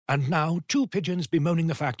And now, two pigeons bemoaning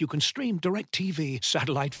the fact you can stream DirecTV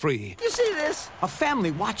satellite-free. You see this? A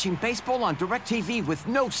family watching baseball on DirecTV with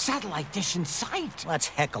no satellite dish in sight. Let's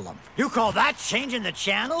heckle them. You call that changing the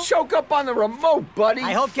channel? Choke up on the remote, buddy.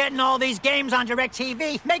 I hope getting all these games on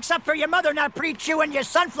DirecTV makes up for your mother not pre-chewing your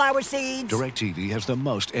sunflower seeds. DirecTV has the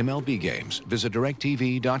most MLB games. Visit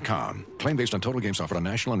DirecTV.com. Claim based on total games offered on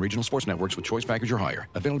national and regional sports networks with choice package or higher.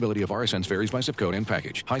 Availability of RSNs varies by zip code and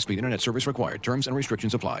package. High-speed internet service required. Terms and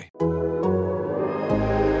restrictions apply.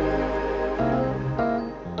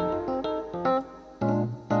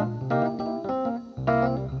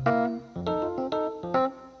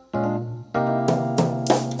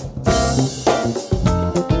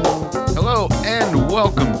 Hello and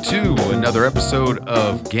welcome to another episode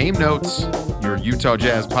of Game Notes, your Utah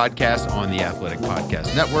Jazz podcast on the Athletic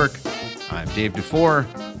Podcast Network. I'm Dave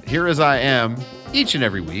DeFore, here as I am each and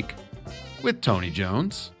every week with Tony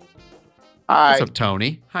Jones. Hi. What's up,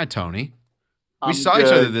 Tony? Hi, Tony. We I'm saw each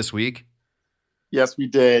good. other this week. Yes, we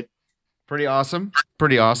did. Pretty awesome.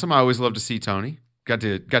 Pretty awesome. I always love to see Tony. Got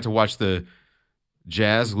to watch the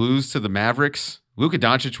Jazz lose to the Mavericks. Luka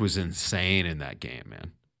Doncic was insane in that game,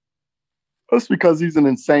 man. That's because he's an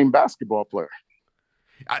insane basketball player.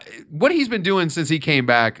 What he's been doing since he came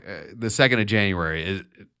back the 2nd of January is,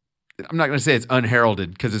 I'm not going to say it's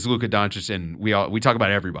unheralded because it's Luka Doncic and we talk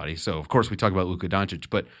about everybody. So, of course, we talk about Luka Doncic,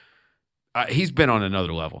 but he's been on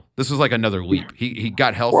another level. This was like another leap. He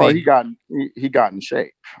got healthy. Well, he got in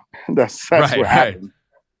shape. That's Right, what happened.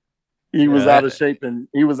 He was Yeah. out of shape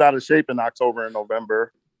in October and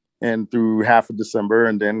November and through half of December,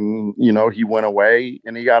 and then he went away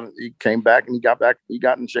and he came back and he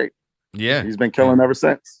got in shape. Yeah. He's been killing ever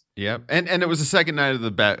since. Yeah, and it was the second night of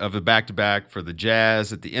the back-to-back for the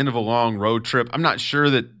Jazz at the end of a long road trip. I'm not sure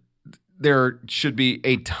that there should be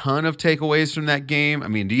a ton of takeaways from that game. I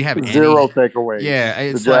mean, do you have Zero takeaways? Yeah, the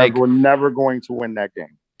it's Jazz like were never going to win that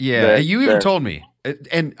game. Yeah, you even told me,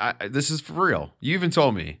 and this is for real. You even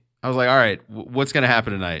told me. I was like, all right, what's going to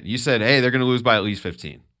happen tonight? You said, hey, they're going to lose by at least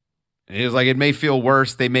 15. And he was like, it may feel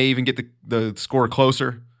worse. They may even get the score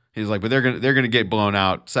closer. He's like, but they're gonna get blown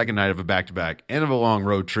out. Second night of a back-to-back, end of a long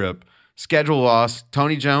road trip, schedule loss.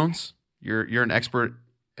 Tony Jones, you're an expert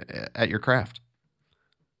at your craft.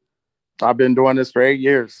 I've been doing this for 8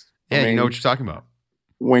 years. Yeah, you know what you're talking about.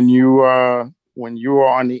 When you are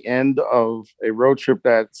on the end of a road trip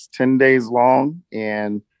that's 10 days long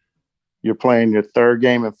and you're playing your third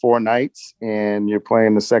game in 4 nights and you're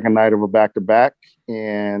playing the second night of a back-to-back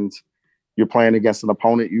and you're playing against an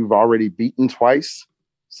opponent you've already beaten twice.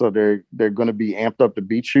 So they're going to be amped up to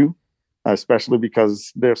beat you, especially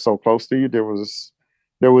because they're so close to you. There was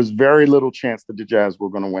very little chance that the Jazz were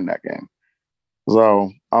going to win that game. So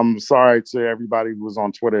I'm sorry to everybody who was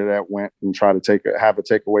on Twitter that went and tried to have a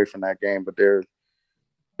takeaway from that game, but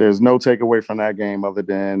there's no takeaway from that game other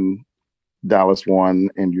than Dallas won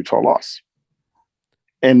and Utah lost.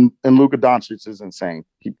 And Luka Doncic is insane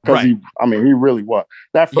he really was.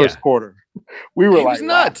 That first quarter, we were was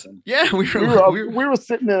nuts. Laughing. Yeah, we were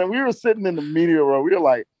sitting in the media row. We were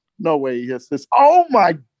like, no way he hits this. Oh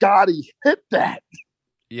my God, he hit that.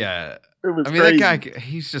 Yeah. It was crazy. That guy,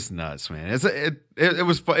 he's just nuts, man. It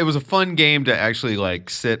was a fun game to actually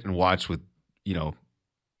like sit and watch with,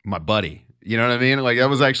 my buddy. You know what I mean? Like that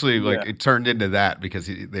was actually it turned into that because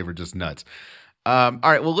they were just nuts. All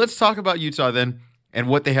right, well, let's talk about Utah then and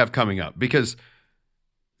what they have coming up because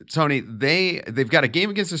Tony, they've got a game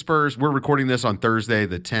against the Spurs. We're recording this on Thursday,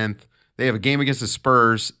 the 10th. They have a game against the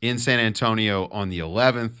Spurs in San Antonio on the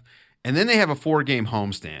 11th, and then they have a 4-game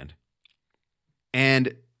homestand.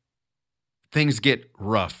 And things get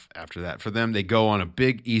rough after that for them. They go on a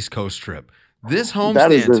big East Coast trip. This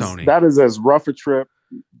homestand, Tony, that is as rough a trip.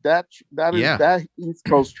 That East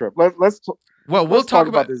Coast trip. We'll talk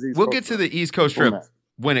about this. We'll get to the East Coast trip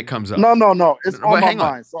when it comes up. No. It's on my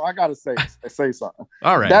mind, so I gotta say something.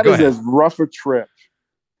 All right, that go is ahead. as rough a trip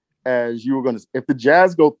as you were gonna. If the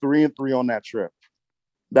Jazz go 3-3 on that trip,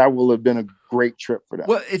 that will have been a great trip for them.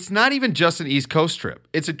 Well, it's not even just an East Coast trip.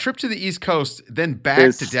 It's a trip to the East Coast, then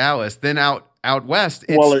back to Dallas, then out west.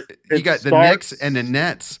 You got the Knicks and the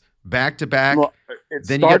Nets back to back.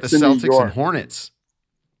 Then you got the Celtics and Hornets.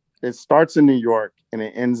 It starts in New York and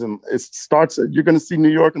it ends in. You're going to see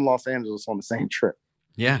New York and Los Angeles on the same trip.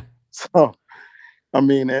 Yeah. So, I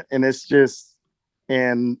mean, and it's just,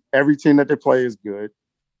 and every team that they play is good.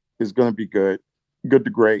 Is going to be good to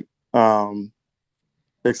great.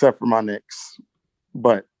 Except for my Knicks,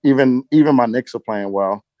 but even my Knicks are playing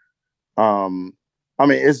well. I mean,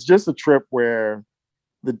 it's just a trip where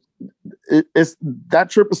that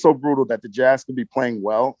trip is so brutal that the Jazz could be playing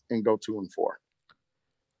well and go 2-4.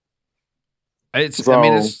 I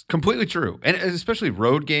mean, it's completely true, and especially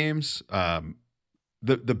road games.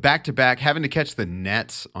 The back-to-back, having to catch the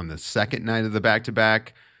Nets on the second night of the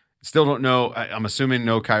back-to-back. Still don't know. I'm assuming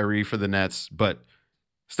no Kyrie for the Nets, but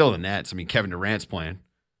still the Nets. I mean, Kevin Durant's playing.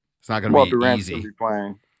 It's not going to be Durant's easy. Gonna be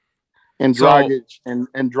playing. And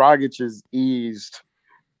Dragic has eased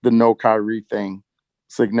the no Kyrie thing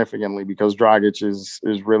significantly because Dragic is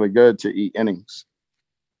really good to eat innings.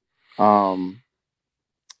 I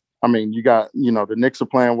mean, you got, the Knicks are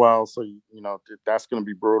playing well, so that's going to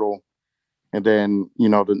be brutal. And then,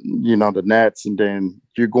 the Nets, and then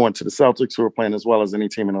you're going to the Celtics, who are playing as well as any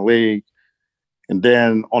team in the league. And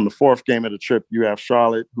then on the fourth game of the trip, you have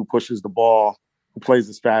Charlotte, who pushes the ball, who plays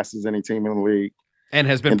as fast as any team in the league. And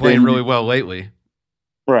has been playing really well lately.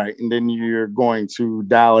 Right. And then you're going to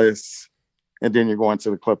Dallas, and then you're going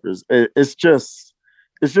to the Clippers. It's just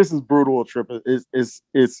as brutal a trip. It's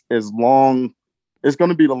as long. It's going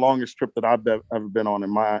to be the longest trip that I've ever been on in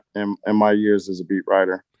my years as a beat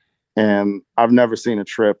writer. And I've never seen a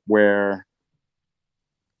trip where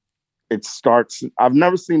it starts. I've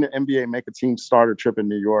never seen the NBA make a team start a trip in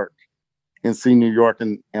New York and see New York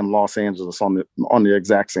and Los Angeles on the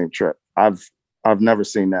exact same trip. I've never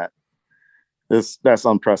seen that. That's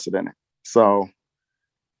unprecedented. So,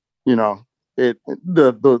 the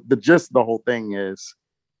gist of the whole thing is,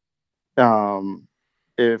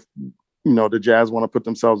 if the Jazz want to put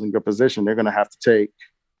themselves in good position, they're going to have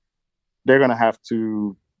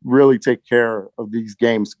to really take care of these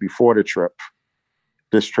games before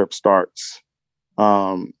this trip starts,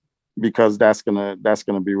 because that's gonna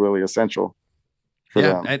be really essential for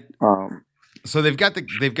them. So they've got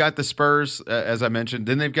the Spurs, as I mentioned.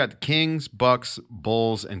 Then they've got the Kings, Bucks,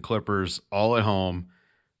 Bulls, and Clippers all at home.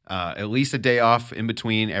 At least a day off in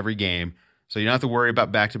between every game, so you don't have to worry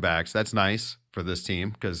about back-to-backs. That's nice for this team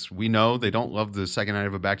because we know they don't love the second night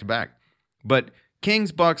of a back-to-back. But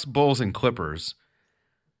Kings, Bucks, Bulls, and Clippers.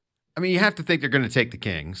 I mean, you have to think they're going to take the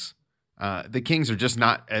Kings. The Kings are just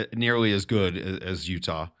not nearly as good as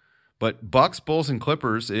Utah. But Bucks, Bulls, and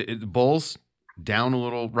Clippers, the Bulls down a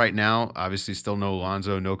little right now. Obviously, still no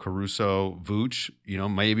Lonzo, no Caruso, Vooch.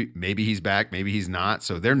 Maybe he's back, maybe he's not.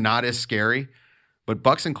 So they're not as scary. But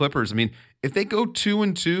Bucks and Clippers, I mean, if they go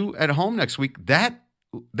 2-2 at home next week, that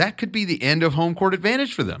could be the end of home court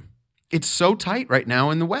advantage for them. It's so tight right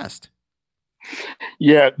now in the West.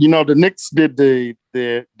 Yeah, the Knicks did the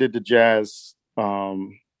Jazz a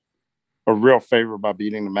real favor by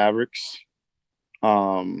beating the Mavericks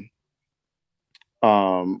on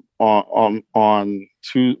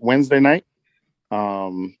Wednesday night,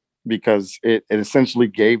 because it essentially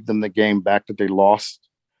gave them the game back that they lost,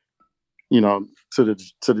 to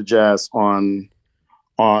the Jazz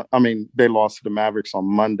they lost to the Mavericks on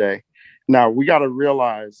Monday. Now we got to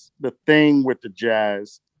realize the thing with the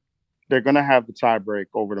Jazz. They're going to have the tiebreak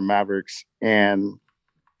over the Mavericks and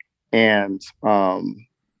the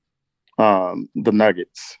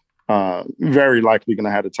Nuggets. Very likely going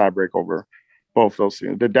to have the tiebreak over both those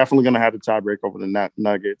teams. They're definitely going to have the tiebreak over the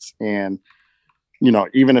Nuggets. And,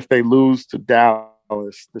 even if they lose to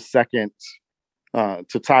Dallas, the second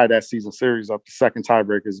to tie that season series up, the second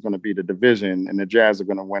tiebreaker is going to be the division, and the Jazz are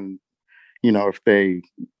going to win. If they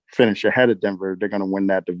finish ahead of Denver, they're going to win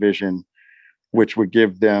that division, which would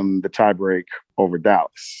give them the tiebreak over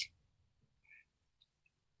Dallas,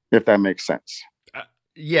 if that makes sense.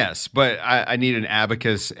 Yes, but I need an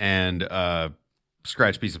abacus and a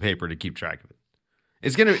scratch piece of paper to keep track of it.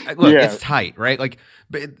 It's going to look, It's tight, right?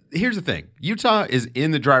 But here's the thing. Utah is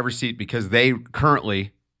in the driver's seat because they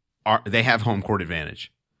currently they have home court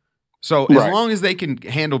advantage. So as long as they can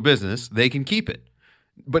handle business, they can keep it.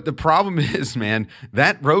 But the problem is, man,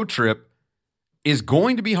 that road trip is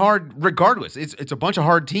going to be hard regardless. It's a bunch of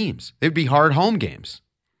hard teams. They'd be hard home games.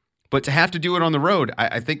 But to have to do it on the road,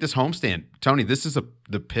 I think this homestand, Tony, this is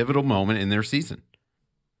the pivotal moment in their season.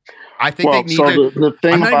 I think they need to.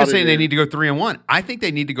 I'm not even saying they need to go 3-1. I think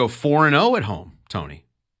they need to go 4-0 at home, Tony.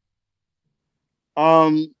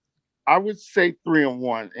 I would say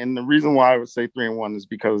 3-1, and the reason why I would say 3-1 is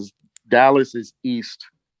because Dallas is East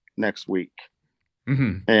next week,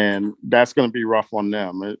 and that's going to be rough on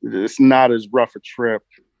them. It's not as rough a trip.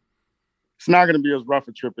 It's not going to be as rough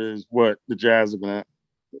a trip as what the Jazz are going to,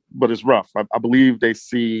 but it's rough. I believe they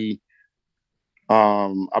see.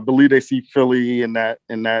 I believe they see Philly in that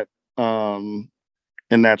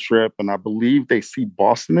trip, and I believe they see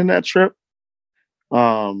Boston in that trip.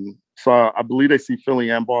 So I believe they see Philly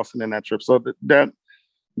and Boston in that trip. So that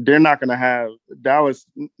they're not going to have Dallas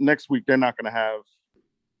next week. They're not going to have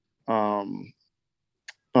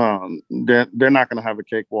they're not going to have a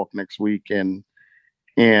cakewalk next week, and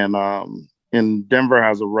and Denver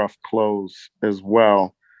has a rough close as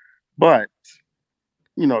well. But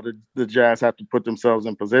the Jazz have to put themselves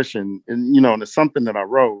in position, and and it's something that I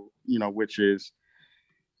wrote, which is,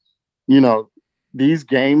 these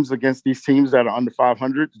games against these teams that are under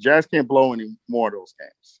 500, the Jazz can't blow any more of those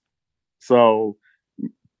games. So,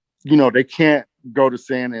 they can't go to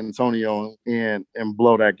San Antonio and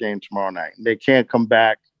blow that game tomorrow night. They can't come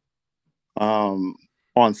back on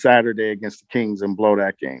Saturday against the Kings and blow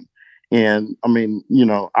that game. And I mean,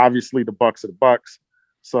 obviously the Bucks are the Bucks,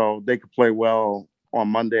 so they could play well on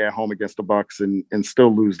Monday at home against the Bucks and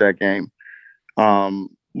still lose that game.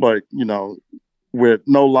 But with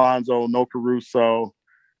no Lonzo, no Caruso,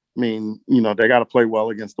 I mean, they got to play well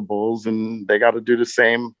against the Bulls, and they got to do the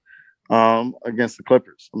same against the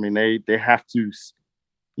Clippers. I mean, they have to,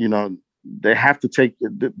 they have to take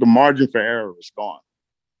the margin for error is gone,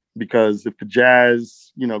 because if the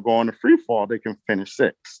Jazz, go on a free fall, they can finish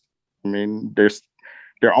sixth. I mean,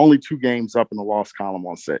 they're only 2 games up in the loss column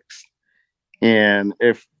on sixth. And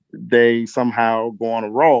if they somehow go on a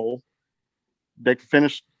roll, they can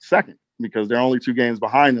finish second, because they're only 2 games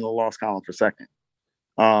behind in the loss column for second.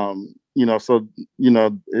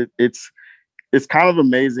 It's kind of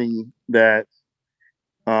amazing that,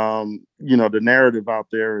 the narrative out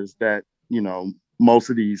there is that, most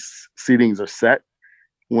of these seedings are set,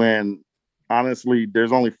 when honestly,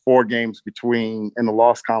 there's only 4 games in the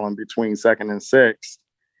loss column between second and sixth.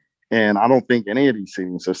 And I don't think any of these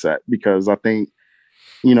seedings are set, because I think,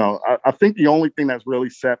 I think the only thing that's really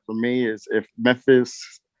set for me is if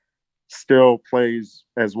Memphis still plays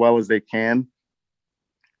as well as they can.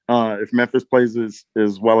 If Memphis plays as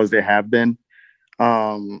well as they have been,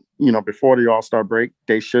 before the All-Star break,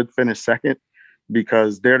 they should finish second,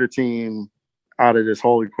 because they're the team out of this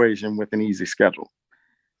whole equation with an easy schedule.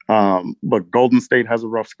 But Golden State has a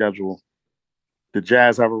rough schedule. The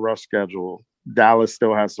Jazz have a rough schedule. Dallas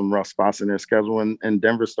still has some rough spots in their schedule, and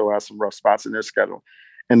Denver still has some rough spots in their schedule.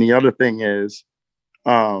 And the other thing is,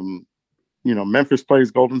 Memphis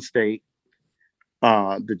plays Golden State.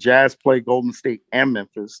 The Jazz play Golden State and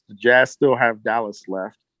Memphis. The Jazz still have Dallas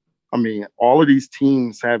left. I mean, all of these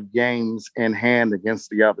teams have games in hand against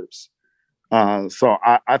the others. So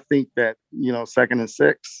I think that, second and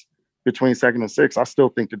six, between second and six, I still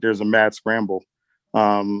think that there's a mad scramble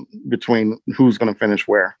between who's going to finish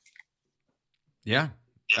where. Yeah.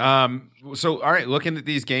 So, all right, looking at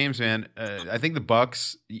these games, man, I think the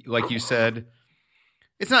Bucks, like you said,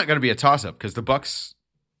 it's not going to be a toss-up, because the Bucks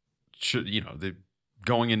should, they're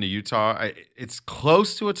going into Utah. It's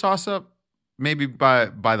close to a toss-up, maybe by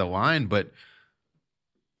the line, but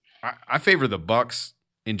I favor the Bucks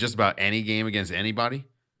in just about any game against anybody.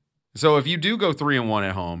 So if you do go 3-1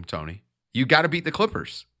 at home, Tony, you got to beat the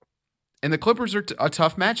Clippers, and the Clippers are a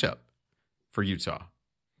tough matchup for Utah.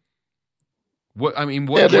 What can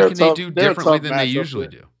they do differently than they usually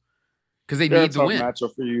do? Because they need the win.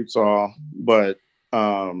 Matchup for Utah, but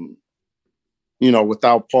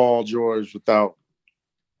without Paul George, without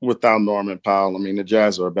Norman Powell, I mean, the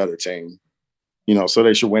Jazz are a better team. So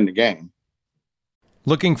they should win the game.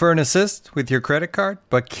 Looking for an assist with your credit card,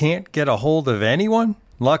 but can't get a hold of anyone?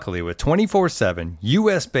 Luckily, with 24/7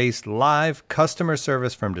 U.S.-based live customer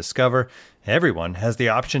service from Discover, everyone has the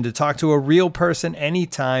option to talk to a real person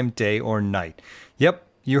anytime, day or night. Yep,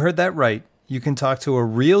 you heard that right. You can talk to a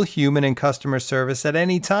real human in customer service at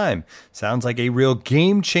any time. Sounds like a real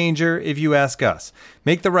game changer if you ask us.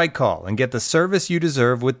 Make the right call and get the service you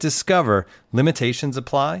deserve with Discover. Limitations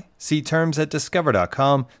apply. See terms at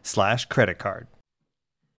discover.com/creditcard.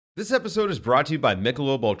 This episode is brought to you by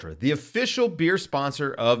Michelob Ultra, the official beer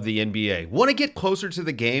sponsor of the NBA. Want to get closer to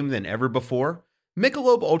the game than ever before?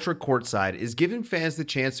 Michelob Ultra Courtside is giving fans the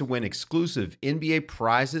chance to win exclusive NBA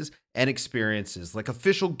prizes and experiences like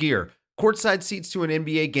official gear, courtside seats to an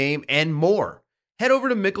NBA game, and more. Head over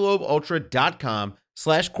to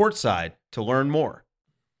MichelobUltra.com/courtside to learn more.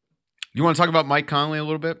 You want to talk about Mike Conley a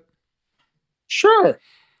little bit? Sure.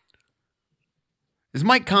 Is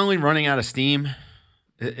Mike Conley running out of steam?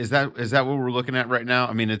 Is that what we're looking at right now?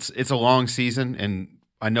 I mean, it's a long season, and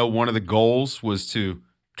I know one of the goals was to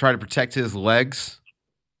try to protect his legs,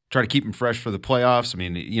 try to keep him fresh for the playoffs. I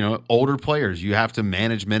mean, older players, you have to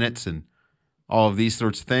manage minutes and all of these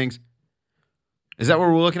sorts of things. Is that what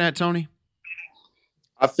we're looking at, Tony?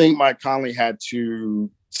 I think Mike Conley had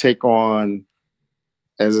to take on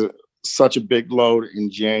such a big load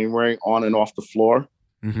in January on and off the floor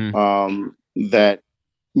that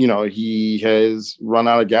he has run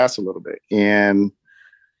out of gas a little bit. And,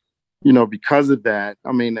 because of that,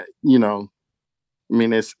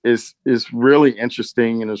 it's really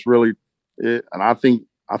interesting, and and I think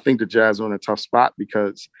the Jazz are in a tough spot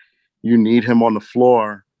because, You need him on the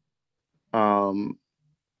floor.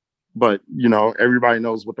 But, everybody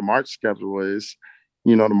knows what the March schedule is.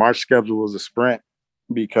 The March schedule is a sprint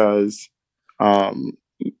because,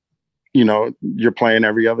 you're playing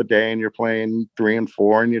every other day and you're playing 3 and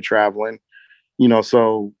 4 and you're traveling,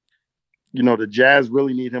 so, the Jazz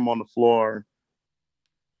really need him on the floor.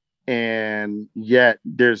 And yet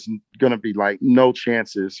there's going to be like no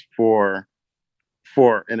chances for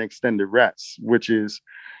an extended rest, which is,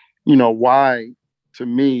 why, to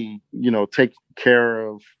me, take care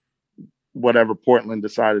of whatever Portland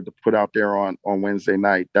decided to put out there on Wednesday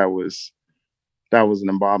night. That was an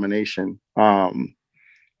abomination.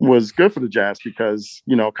 Was good for the Jazz because,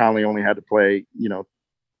 Conley only had to play,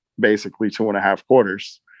 basically 2.5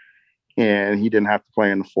 quarters, and he didn't have to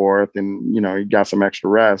play in the fourth, and, he got some extra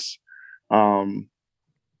rest. So,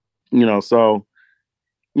 you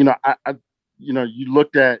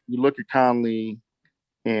look at Conley,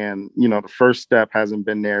 and, the first step hasn't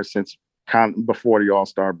been there since before the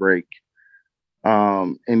All-Star break.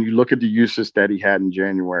 And you look at the usage that he had in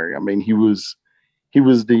January. I mean, he was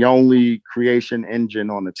the only creation engine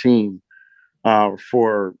on the team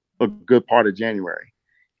for a good part of January.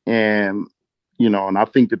 And, and I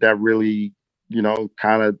think that really,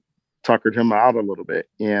 kind of tuckered him out a little bit.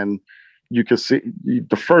 And you could see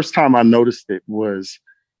the first time I noticed it was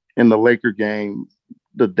in the Laker game,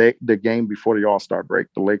 the game before the All-Star break,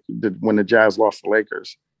 when the Jazz lost the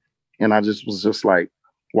Lakers. And I was just like,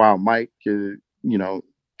 wow, Mike,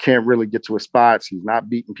 can't really get to his spots. He's not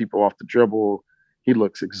beating people off the dribble. He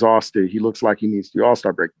looks exhausted. He looks like he needs the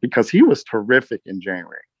All-Star break, because he was terrific in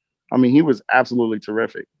January. I mean, he was absolutely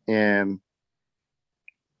terrific. And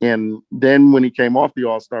then when he came off the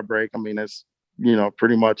All-Star break, I mean, it's,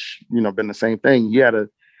 pretty much, been the same thing. He had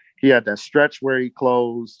that stretch where he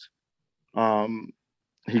closed.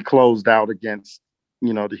 He closed out against,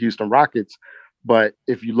 the Houston Rockets. But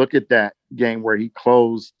if you look at that game where he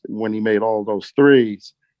closed, when he made all those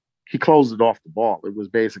threes, he closed it off the ball. It was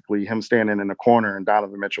basically him standing in the corner and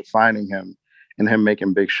Donovan Mitchell finding him and him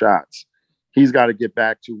making big shots. He's got to get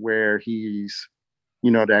back to where he's,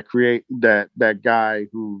 that guy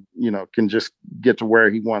who, can just get to where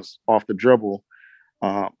he wants off the dribble,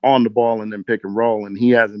 on the ball and then pick and roll. And he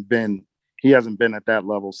hasn't been at that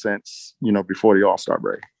level since, before the All-Star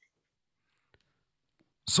break.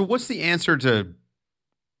 So what's the answer to,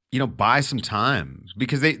 buy some time?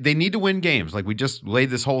 Because they need to win games. Like we just laid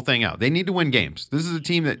this whole thing out. They need to win games. This is a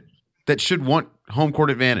team that should want home court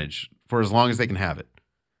advantage for as long as they can have it.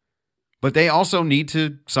 But they also need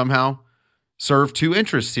to somehow serve two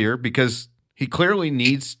interests here, because he clearly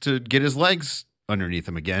needs to get his legs underneath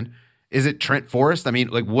him again. Is it Trent Forrest? I mean,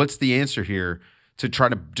 like, what's the answer here to try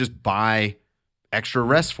to just buy extra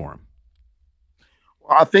rest for him?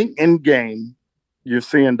 Well, I think in game, you're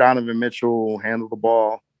seeing Donovan Mitchell handle the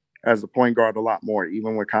ball as a point guard a lot more,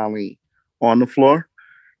 even with Conley on the floor.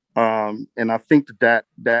 And I think that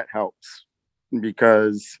helps,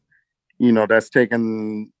 because, that's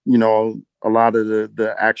taken, a lot of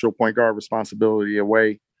the actual point guard responsibility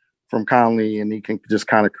away from Conley, and he can just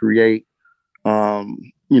kind of create,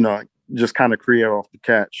 just kind of create off the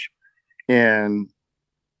catch. And,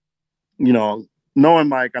 knowing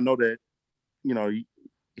Mike, I know that,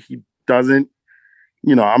 he doesn't,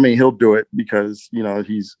 he'll do it because,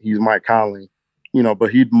 he's Mike Conley,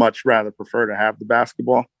 but he'd much rather prefer to have the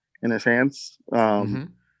basketball in his hands,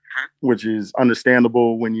 which is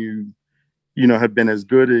understandable when you have been as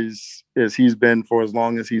good as he's been for as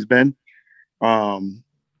long as he's been.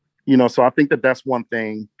 So I think that's one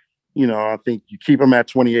thing. I think you keep him at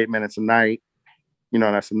 28 minutes a night.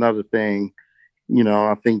 That's another thing.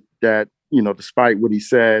 I think that, despite what he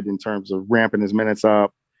said in terms of ramping his minutes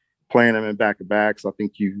up, playing him in back-to-backs, I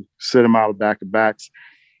think you sit him out of back-to-backs.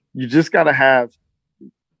 You just got to have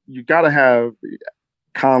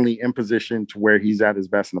Conley in position to where he's at his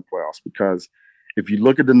best in the playoffs, because if you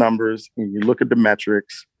look at the numbers and you look at the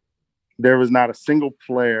metrics, there is not a single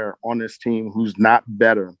player on this team who's not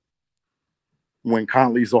better when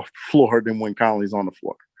Conley's off the floor than when Conley's on the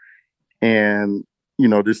floor. And,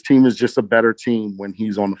 this team is just a better team when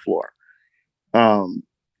he's on the floor.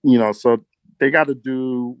 So they got to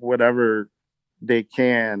do whatever they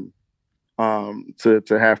can to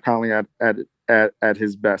have Conley at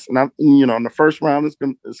his best. And in the first round,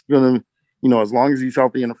 it's gonna as long as he's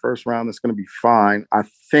healthy in the first round, it's gonna be fine. I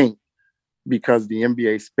think, because the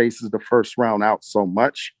NBA spaces the first round out so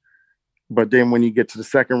much. But then when you get to the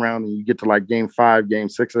second round and you get to like game 5, game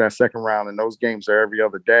 6 of that second round, and those games are every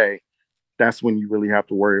other day, that's when you really have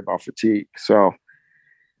to worry about fatigue. So,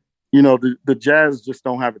 the Jazz just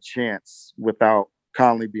don't have a chance without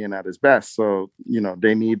Conley being at his best. So,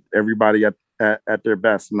 they need everybody at their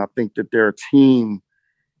best. And I think that they're a team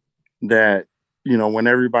that, when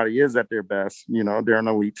everybody is at their best, they're an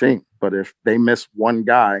elite team. But if they miss one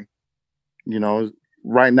guy,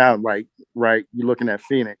 right now, right, you're looking at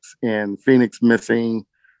Phoenix, and Phoenix missing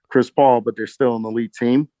Chris Paul, but they're still an elite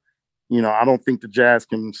team. I don't think the Jazz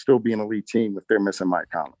can still be an elite team if they're missing Mike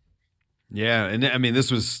Conley. Yeah, and I mean,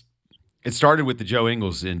 it started with the Joe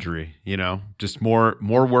Ingles injury, just more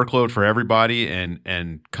workload for everybody,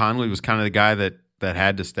 and Conley was kind of the guy that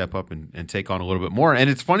had to step up and take on a little bit more. And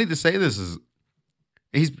it's funny to say this is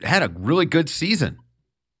he's had a really good season,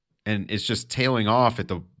 and it's just tailing off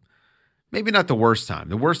at maybe not the worst time.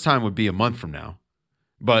 The worst time would be a month from now,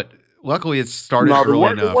 but luckily it's started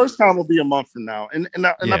early enough. The worst time will be a month from now, and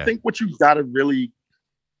I think what you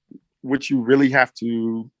really have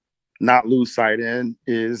to not lose sight in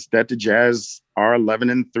is that the Jazz are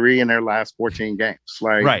 11-3 in their last 14 games.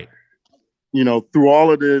 Like, right. Through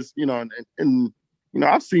all of this, and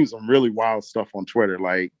I've seen some really wild stuff on Twitter.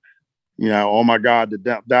 Like, oh my God,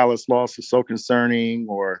 the Dallas loss is so concerning,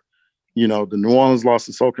 or, the New Orleans loss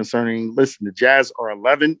is so concerning. Listen, the Jazz are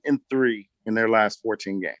 11-3 in their last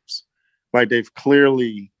 14 games. Like, they've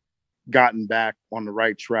clearly gotten back on the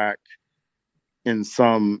right track in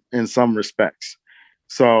some respects.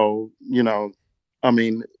 So, I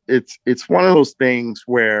mean, it's one of those things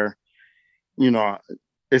where,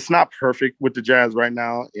 it's not perfect with the Jazz right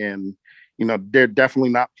now. And, they're definitely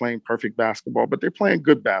not playing perfect basketball, but they're playing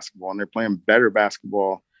good basketball, and they're playing better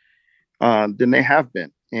basketball than they have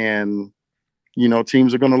been. And,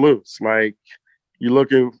 teams are going to lose. Like, you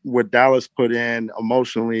look at what Dallas put in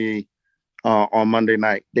emotionally on Monday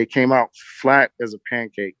night. They came out flat as a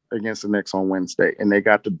pancake against the Knicks on Wednesday, and they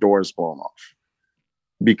got the doors blown off.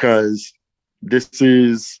 Because this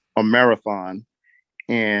is a marathon,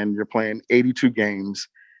 and you're playing 82 games,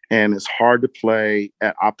 and it's hard to play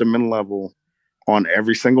at optimum level on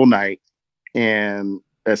every single night, and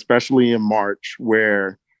especially in March,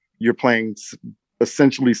 where you're playing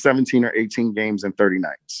essentially 17 or 18 games in 30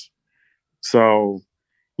 nights. So,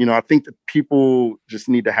 I think that people just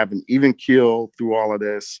need to have an even keel through all of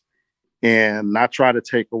this, and not try to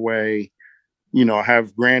take away,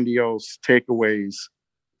 have grandiose takeaways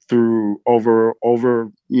through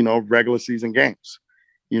over regular season games.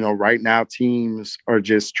 Right now teams are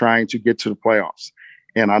just trying to get to the playoffs.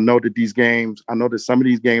 And I know that some of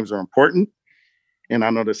these games are important, and I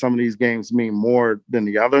know that some of these games mean more than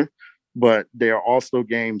the other, but they are also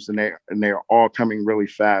games, and they're all coming really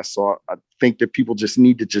fast. So I think that people just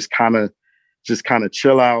need to just kind of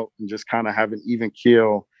chill out and just kind of have an even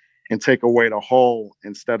keel and take away the whole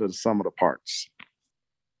instead of the sum of the parts.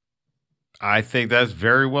 I think that's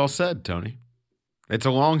very well said, Tony. It's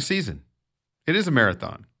a long season. It is a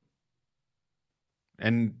marathon.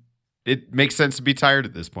 And it makes sense to be tired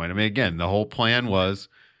at this point. I mean, again, the whole plan was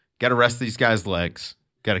got to rest these guys' legs,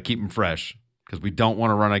 got to keep them fresh, because we don't want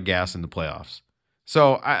to run out of gas in the playoffs.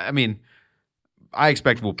 So, I mean, I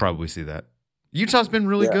expect we'll probably see that. Utah's been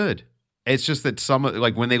really good. It's just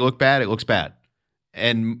that when they look bad, it looks bad.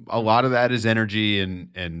 And a lot of that is energy, and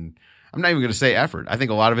I'm not even going to say effort. I think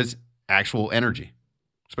a lot of it's actual energy,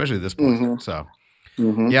 especially at this point. Mm-hmm. So,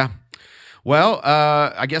 yeah. Well,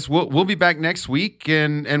 I guess we'll be back next week,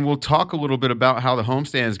 and we'll talk a little bit about how the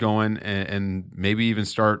homestand is going, and maybe even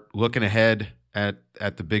start looking ahead at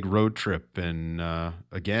the big road trip. And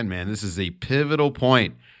again, man, this is a pivotal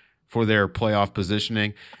point for their playoff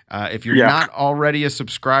positioning. If you're not already a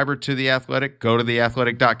subscriber to The Athletic, go to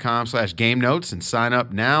theathletic.com/game notes and sign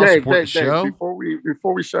up now. Support the show.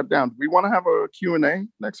 Before we shut down, do we want to have a Q&A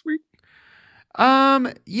next week?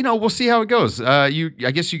 We'll see how it goes. I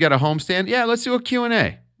guess you got a homestand. Yeah, let's do a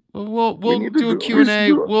Q&A. We'll do a Q&A.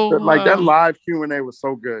 That live Q&A was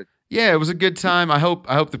so good. Yeah, it was a good time. I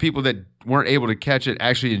hope the people that weren't able to catch it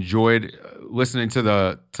actually enjoyed listening to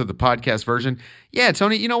the podcast version. Yeah,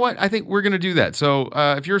 Tony, you know what? I think we're going to do that. So,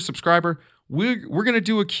 if you're a subscriber, we're going to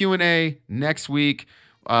do a Q&A next week.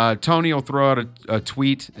 Tony will throw out a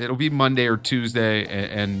tweet. It'll be Monday or Tuesday,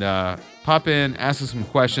 and pop in, ask us some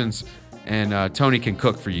questions, and Tony can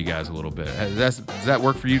cook for you guys a little bit. Does that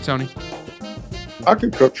work for you, Tony? I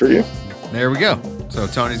can cook for you. There we go. So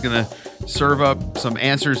Tony's going to serve up some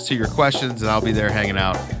answers to your questions, and I'll be there hanging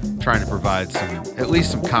out, trying to provide at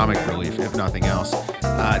least some comic relief, if nothing else.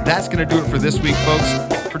 That's going to do it for this week, folks.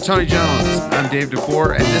 For Tony Jones, I'm Dave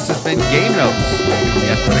DeFore, and this has been Game Notes,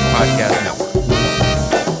 the Athletic Podcast Network.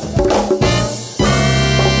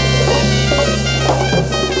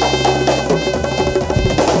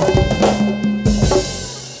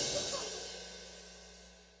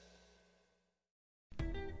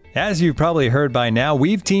 As you've probably heard by now,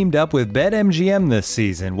 we've teamed up with BetMGM this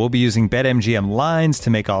season. We'll be using BetMGM lines to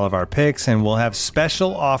make all of our picks, and we'll have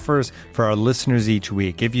special offers for our listeners each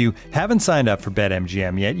week. If you haven't signed up for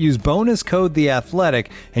BetMGM yet, use bonus code The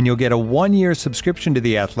Athletic, and you'll get a 1-year subscription to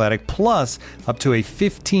The Athletic, plus up to a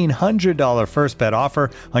 $1,500 first bet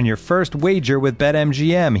offer on your first wager with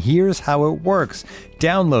BetMGM. Here's how it works.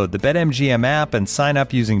 Download the BetMGM app and sign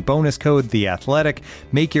up using bonus code The Athletic.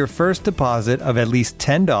 Make your first deposit of at least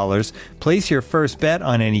 $10. Place your first bet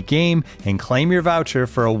on any game and claim your voucher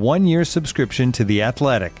for a 1-year subscription to The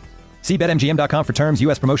Athletic. See BetMGM.com for terms.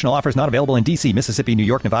 U.S. promotional offers not available in D.C., Mississippi, New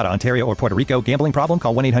York, Nevada, Ontario, or Puerto Rico. Gambling problem?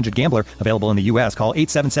 Call 1-800-GAMBLER. Available in the U.S. Call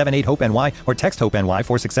 877-8-HOPE-NY or text HOPE-NY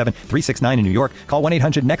 467-369 in New York. Call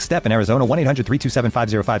 1-800-NEXT-STEP in Arizona.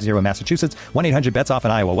 1-800-327-5050 in Massachusetts. 1-800-BETS-OFF in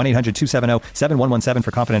Iowa. 1-800-270-7117 for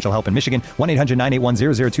confidential help in Michigan.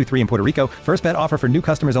 1-800-981-0023 in Puerto Rico. First bet offer for new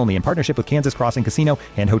customers only in partnership with Kansas Crossing Casino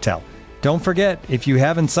and Hotel. Don't forget, if you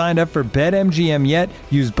haven't signed up for BetMGM yet,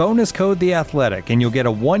 use bonus code The Athletic, and you'll get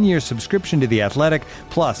a 1-year subscription to The Athletic,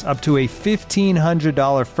 plus up to a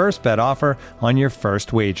 $1,500 first bet offer on your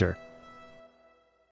first wager.